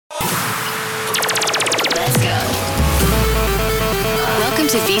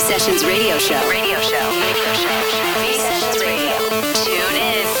to V-Sessions Radio Show. Radio Show. V-Sessions Radio. Tune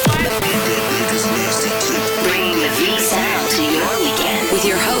in. Bringing the V sound to your weekend with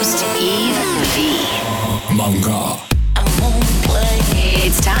your host, Eve V. Manga.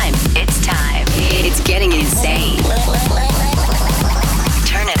 It's time. It's getting insane.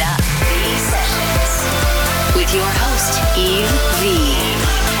 Turn it up. V-Sessions. With your host, Eve V.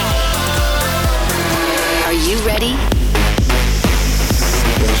 Are you ready?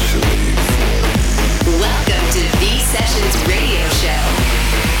 Welcome to V-Sessions Radio Show.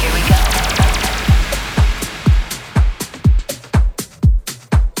 Here we go.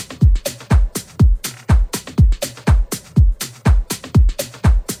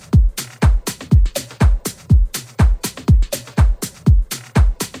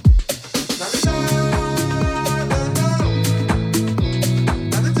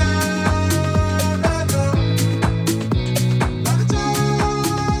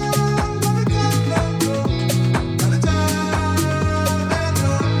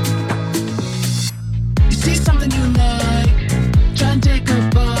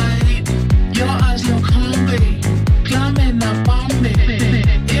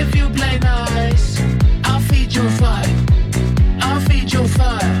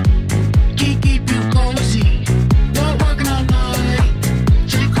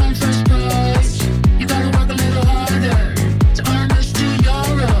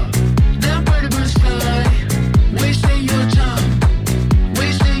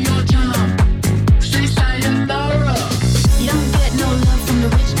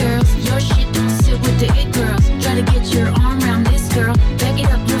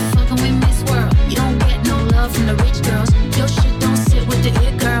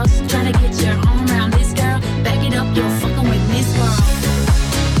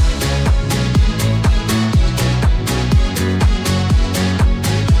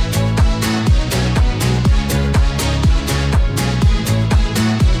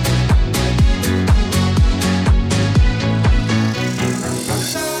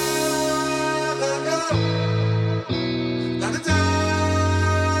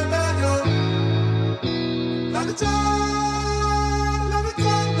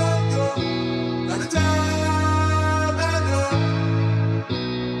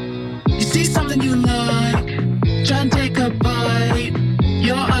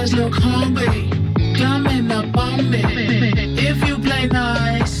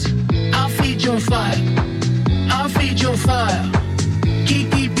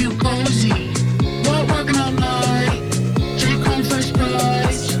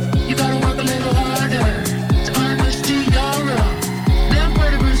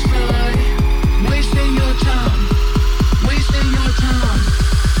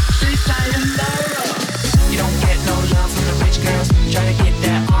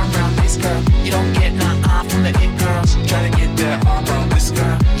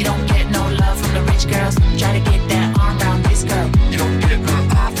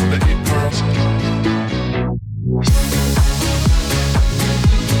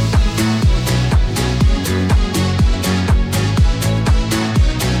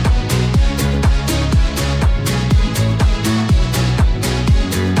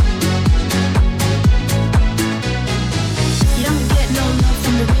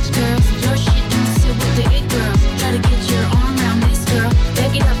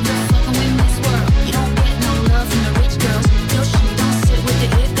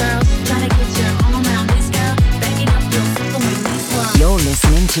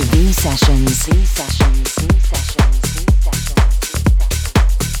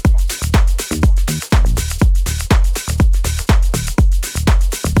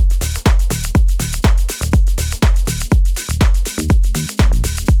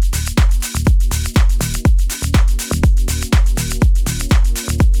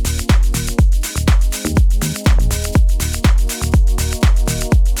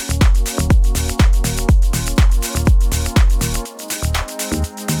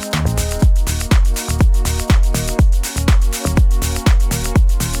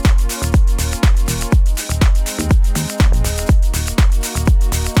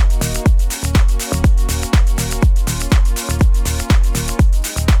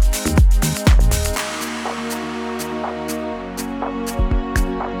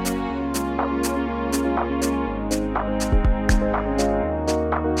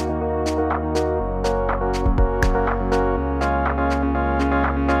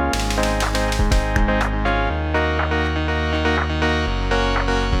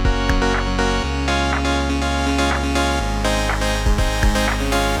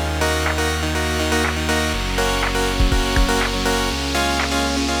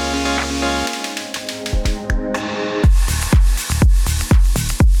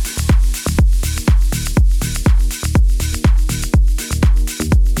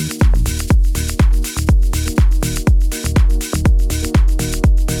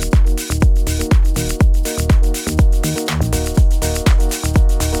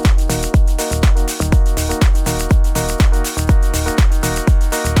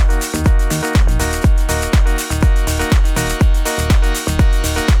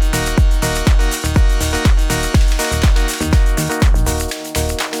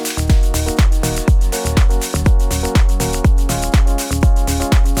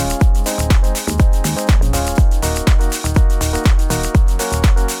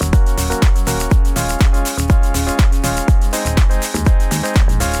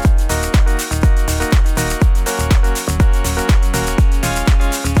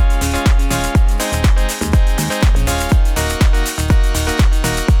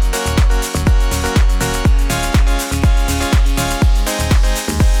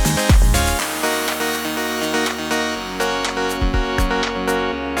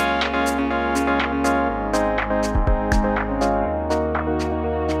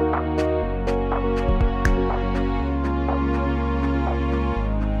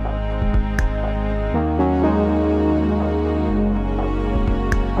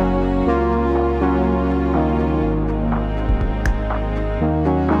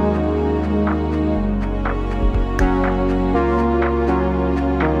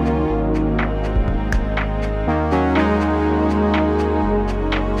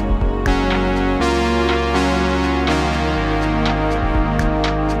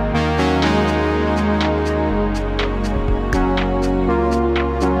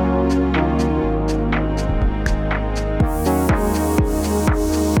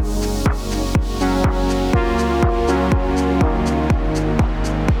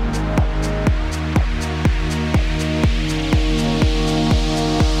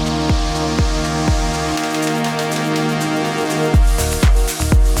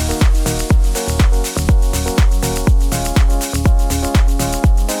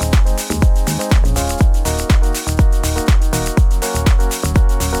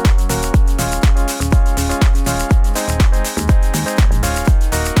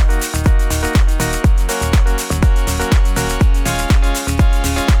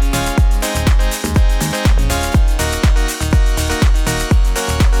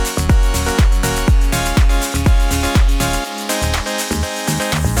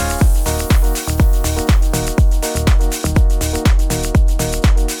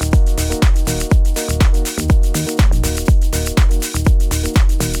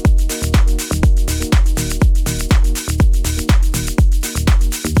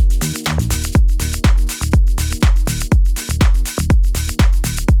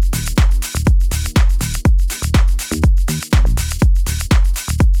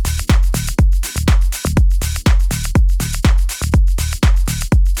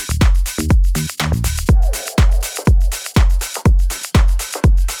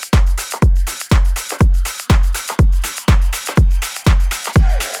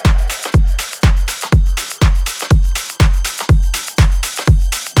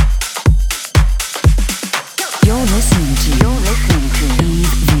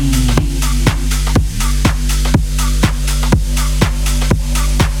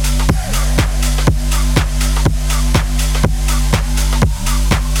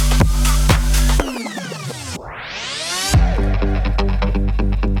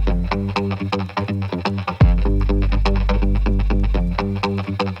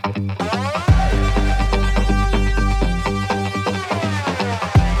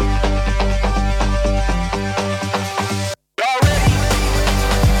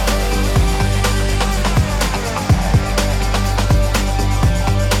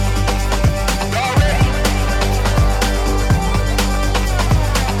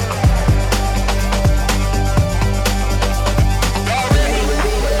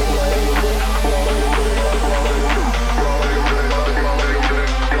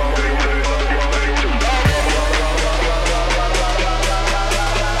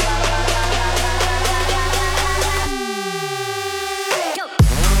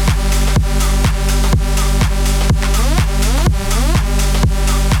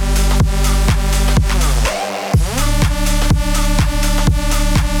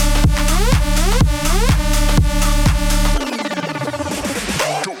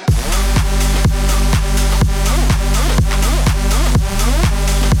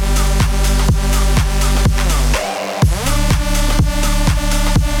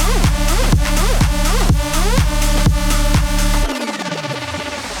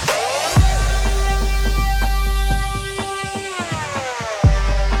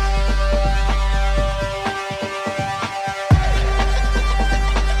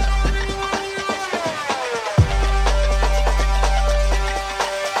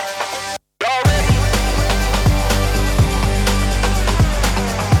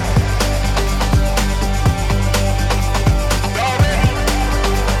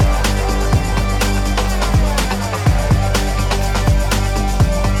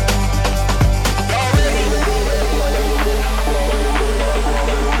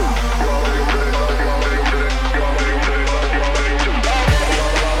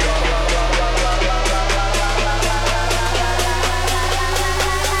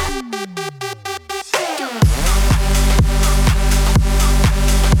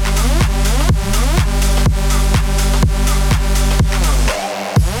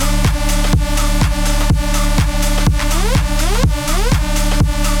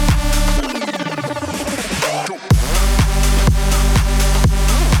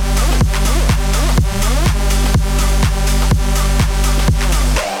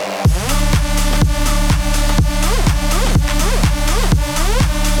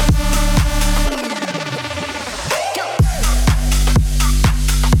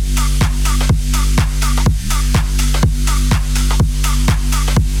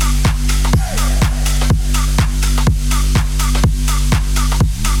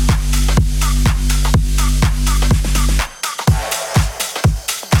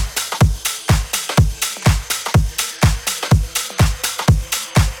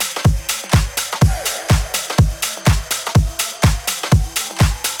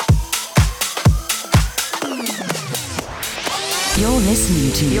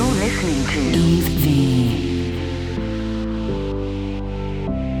 listening to Eve V.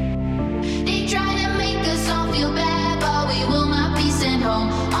 They try to make us all feel bad, but we will not be sent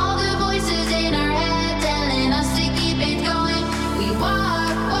home. All the voices in our head telling us to keep it going. We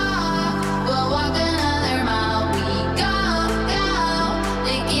walk, we'll walk another mile. We go,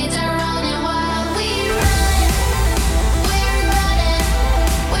 the kids are running wild. We run, we're running,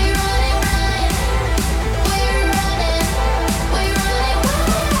 we're running, we're running, we're running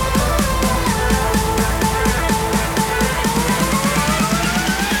wild.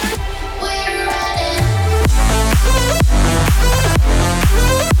 We're running.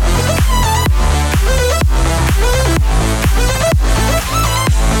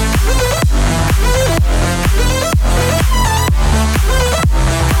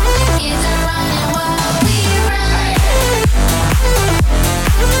 Kids are running while we run.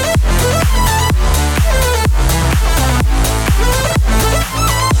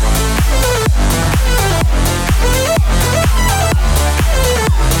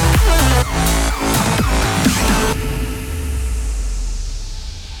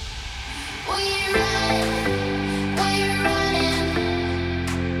 We run, we're running.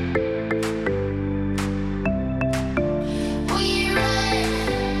 We run,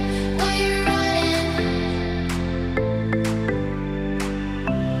 we're running.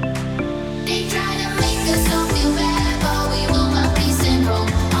 They try to make us all feel bad, but we will not be sent home.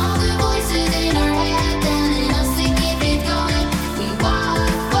 All the voices in our head telling us to keep it going. We walk,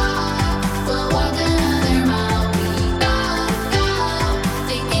 we'll walk another mile. We go,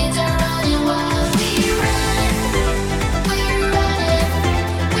 the kids are running wild. We run, we're running,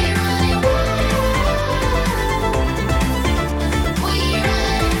 we're running wild. We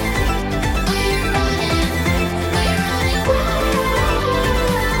run, we're running, we're running wild.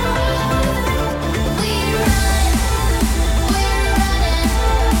 We run, we're running,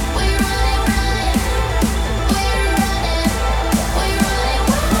 we're running, we're running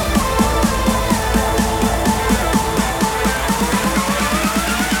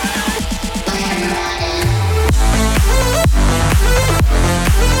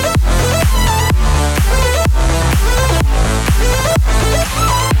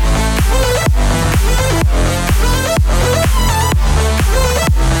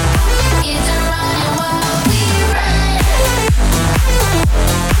Kids are running while we run.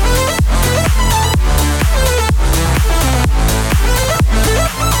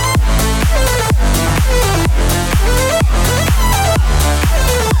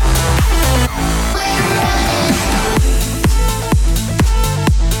 We're running.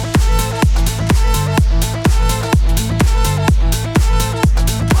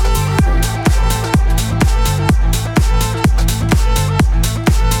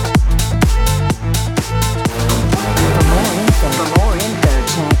 For more info,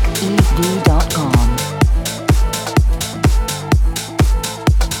 check ev.com.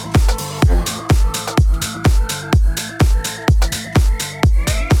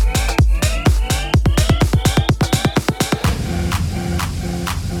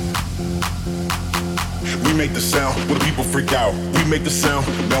 We make the sound where the people freak out. We make the sound,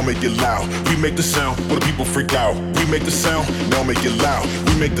 now make it loud. We make the sound where the people freak out. We make the sound, now make it loud.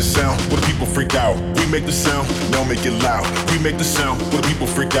 We make the sound where the people freak out. We make the sound, now make it loud. We make the sound where the people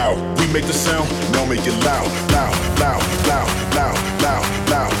freak out. We make the sound, now make it loud, loud, loud, loud, loud, loud,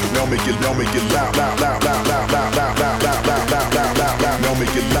 loud. Now make it loud, loud, loud, loud, loud, loud, loud, loud, loud, loud, loud, loud, loud, loud. Now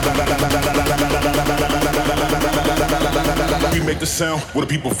make it loud. We make the sound where the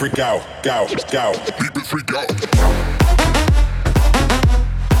people freak out, out. People freak out.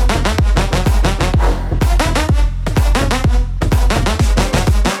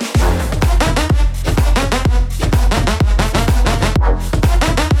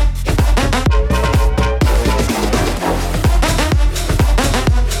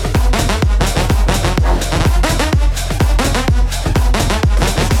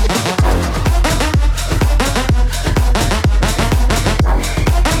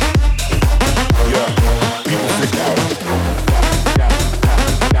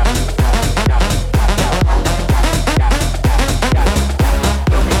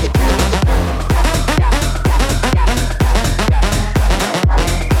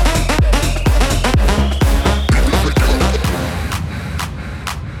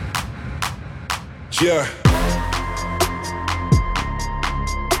 Yeah.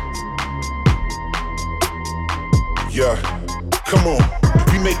 Yeah. Come on.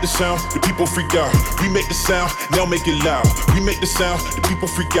 We make the sound, the people freak out. We make the sound, now make it loud. We make the sound, the people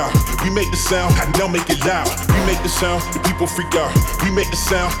freak out. We make the sound, now make it loud. We make the sound, the people freak out. We make the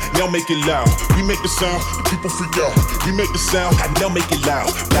sound, now make it loud. We make the sound, the people freak out. We make the sound, now make it loud.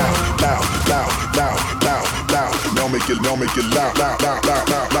 Loud, loud, loud, loud, loud, loud. Now make it loud, loud, loud, loud, loud,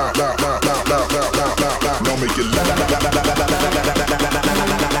 loud, loud, loud, loud, loud, loud, loud, loud. Now make it loud.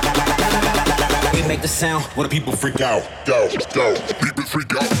 We make the sound, where the people freak out. Go, go, people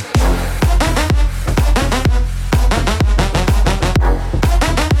freak out.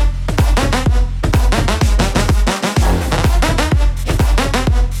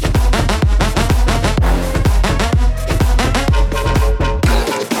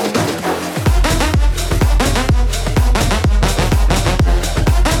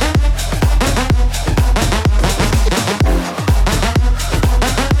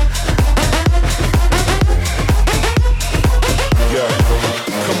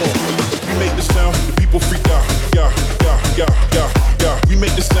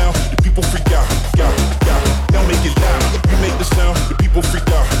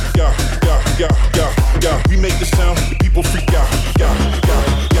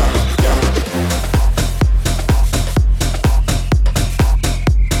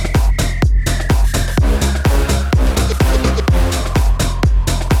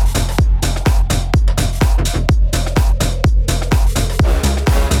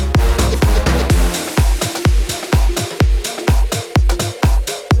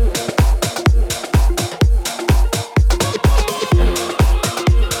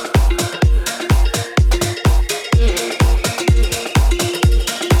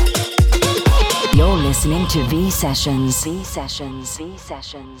 To V Sessions. V Sessions. V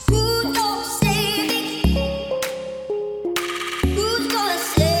Sessions. Who's gonna save me? Who's gonna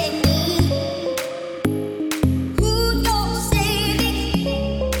save me? Who's gonna save me?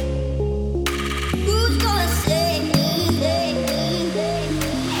 Who's gonna save me?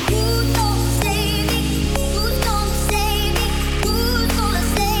 Who's gonna save me? Who's gonna save me? Who's gonna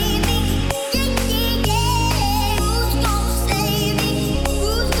save me? Yeah, yeah, yeah. Who's gonna save me?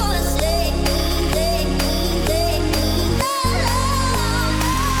 Who's gonna save me?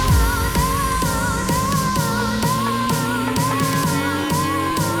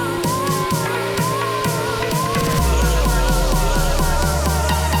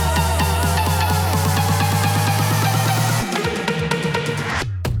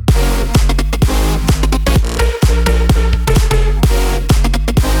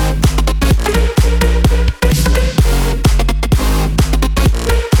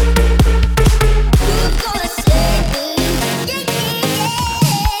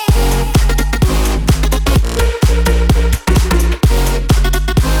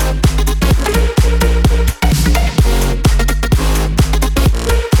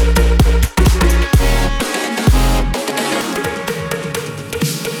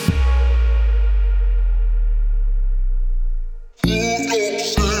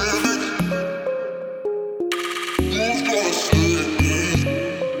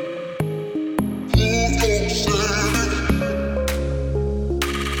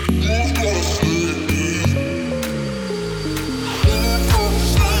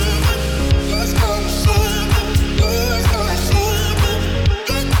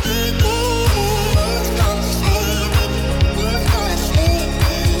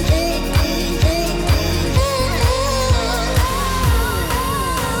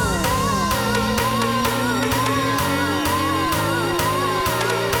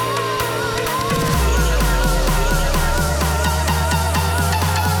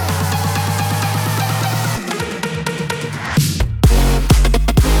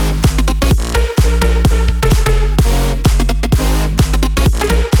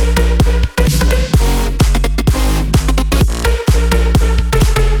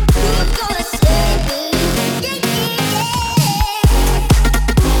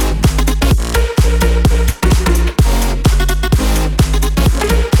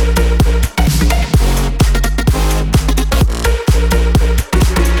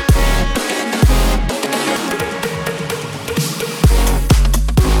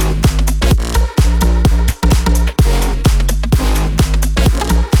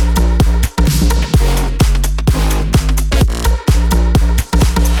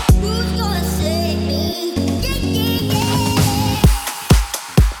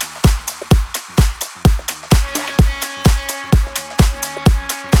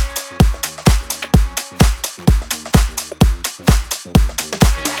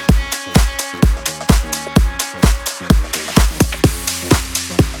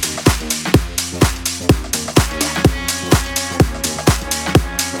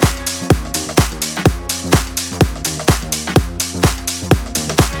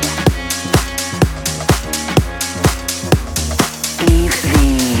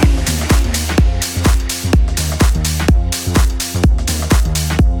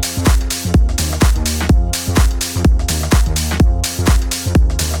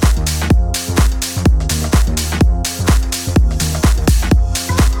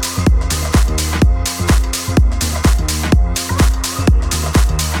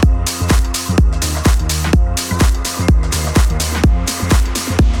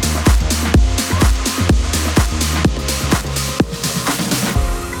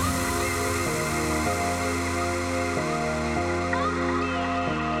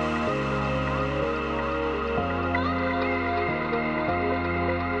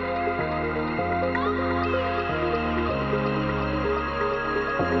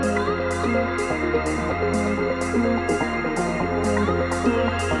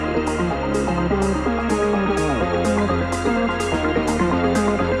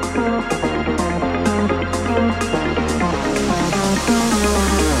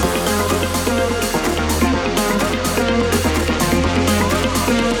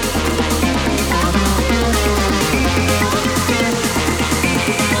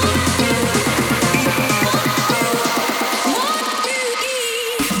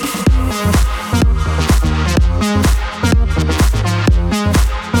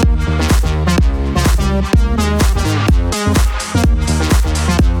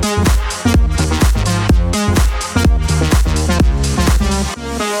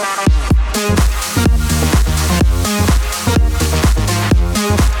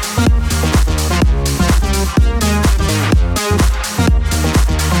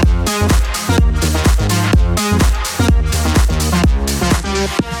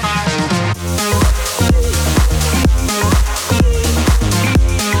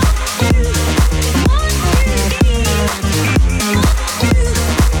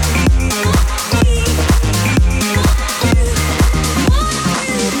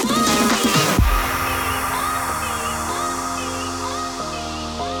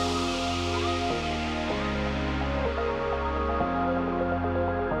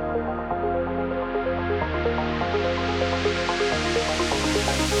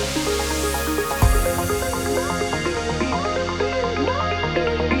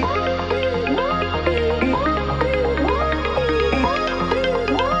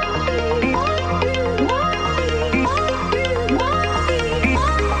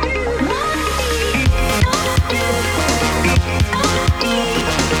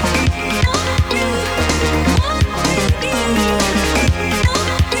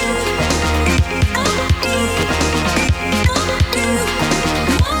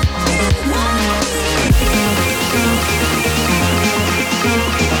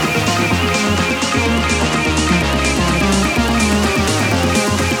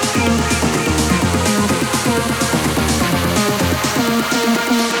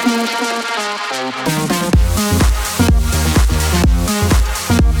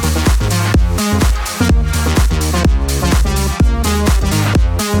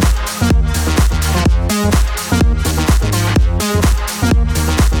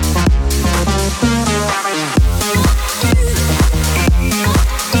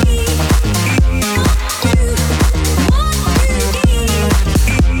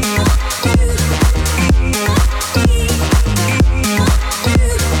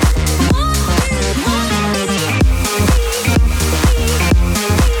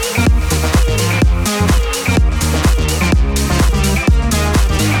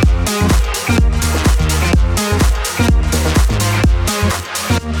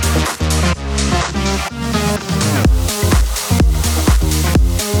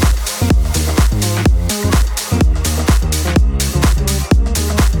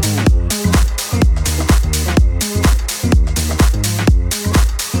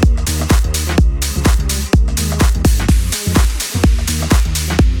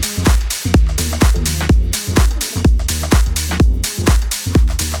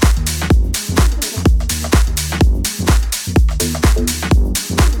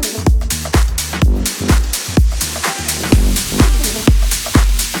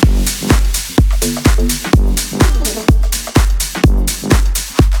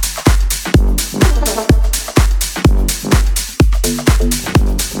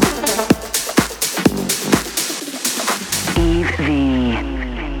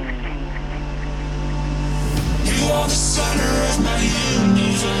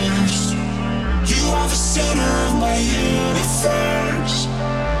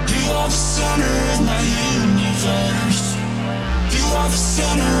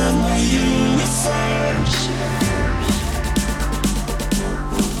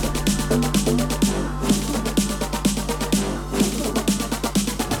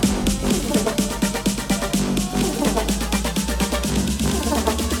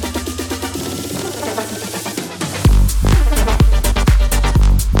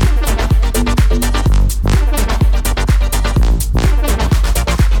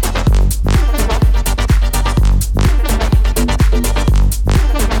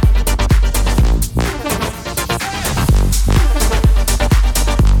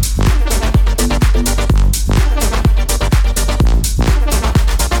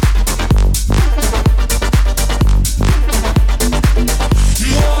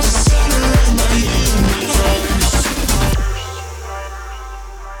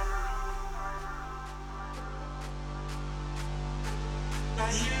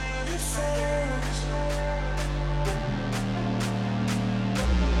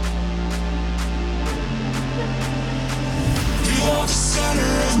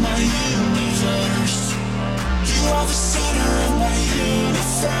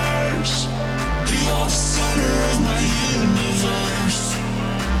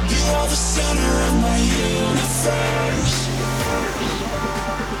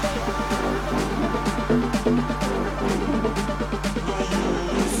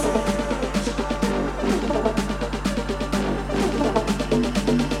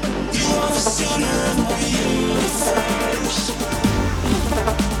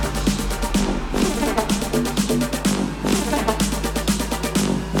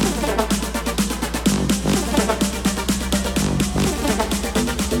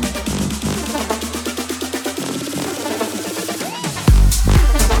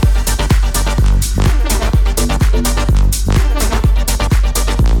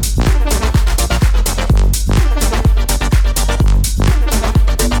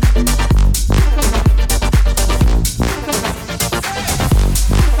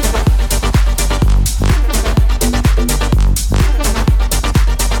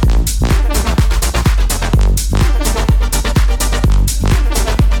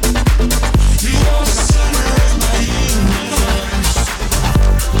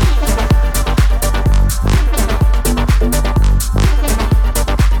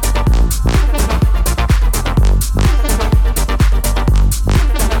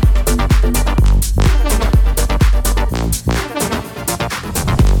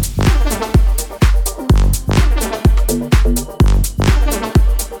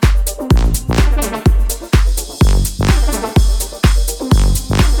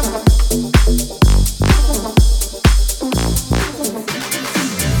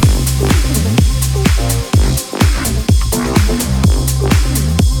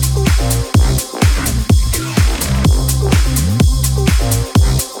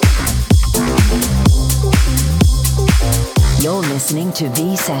 to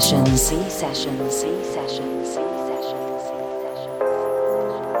V Sessions. V Sessions. V Sessions.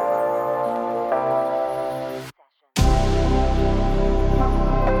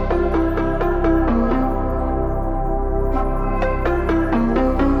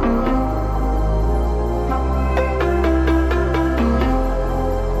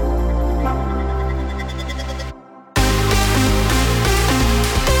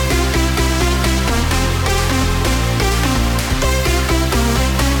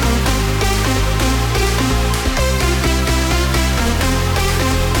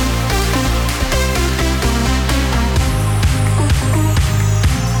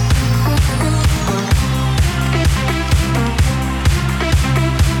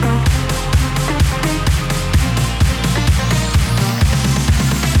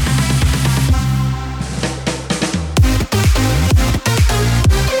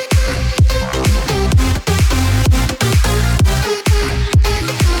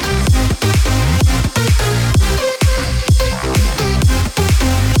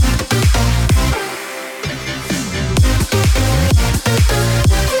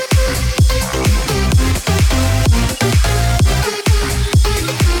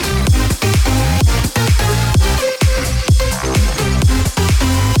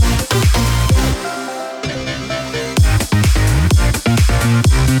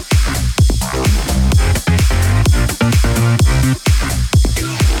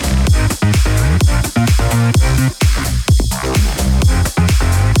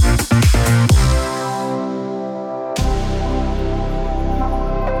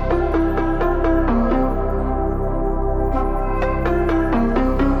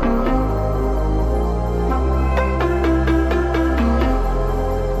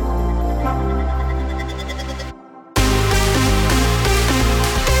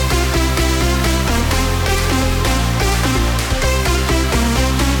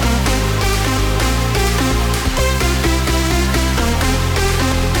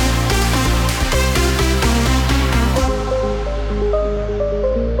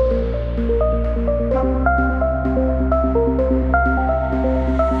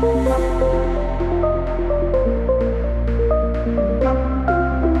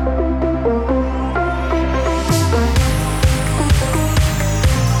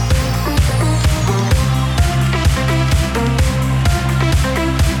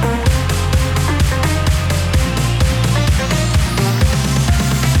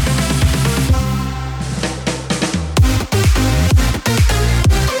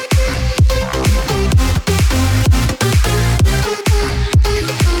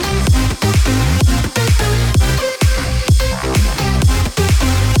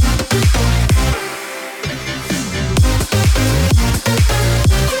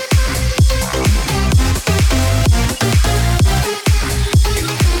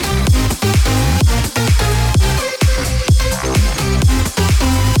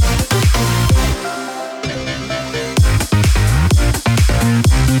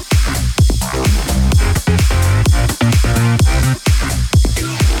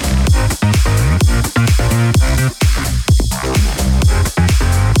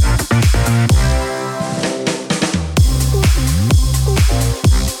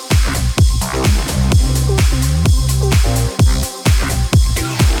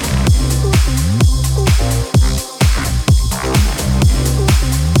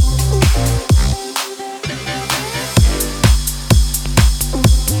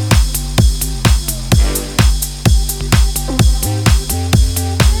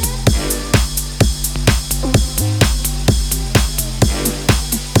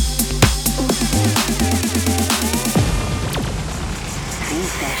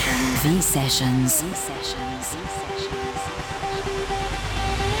 Sessions.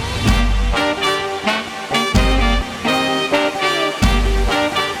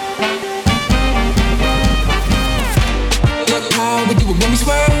 Look how we do it when we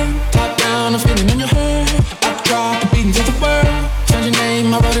swear. Top down, I'm feeling in your hair. I drop the beat into the world. Found your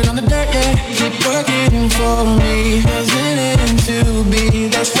name, I wrote it on the dirt, yeah. Keep working for me. Wasn't it to be?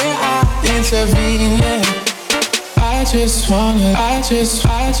 That's where I intervene, yeah. I just wanna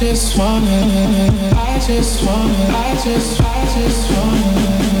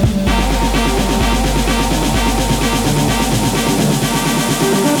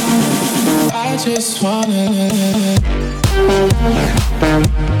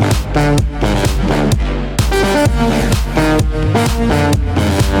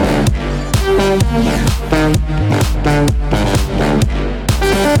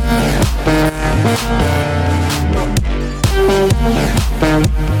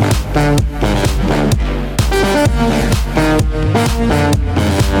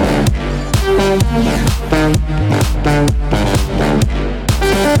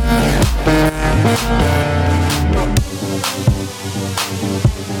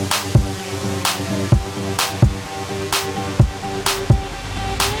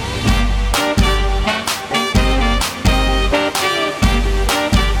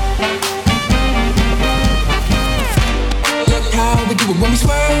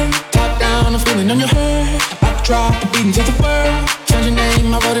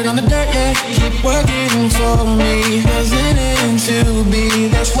it on the dirt, yeah. Keep working for me. There's an end to be,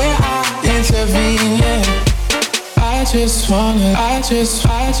 that's where I intervene, yeah. I just wanna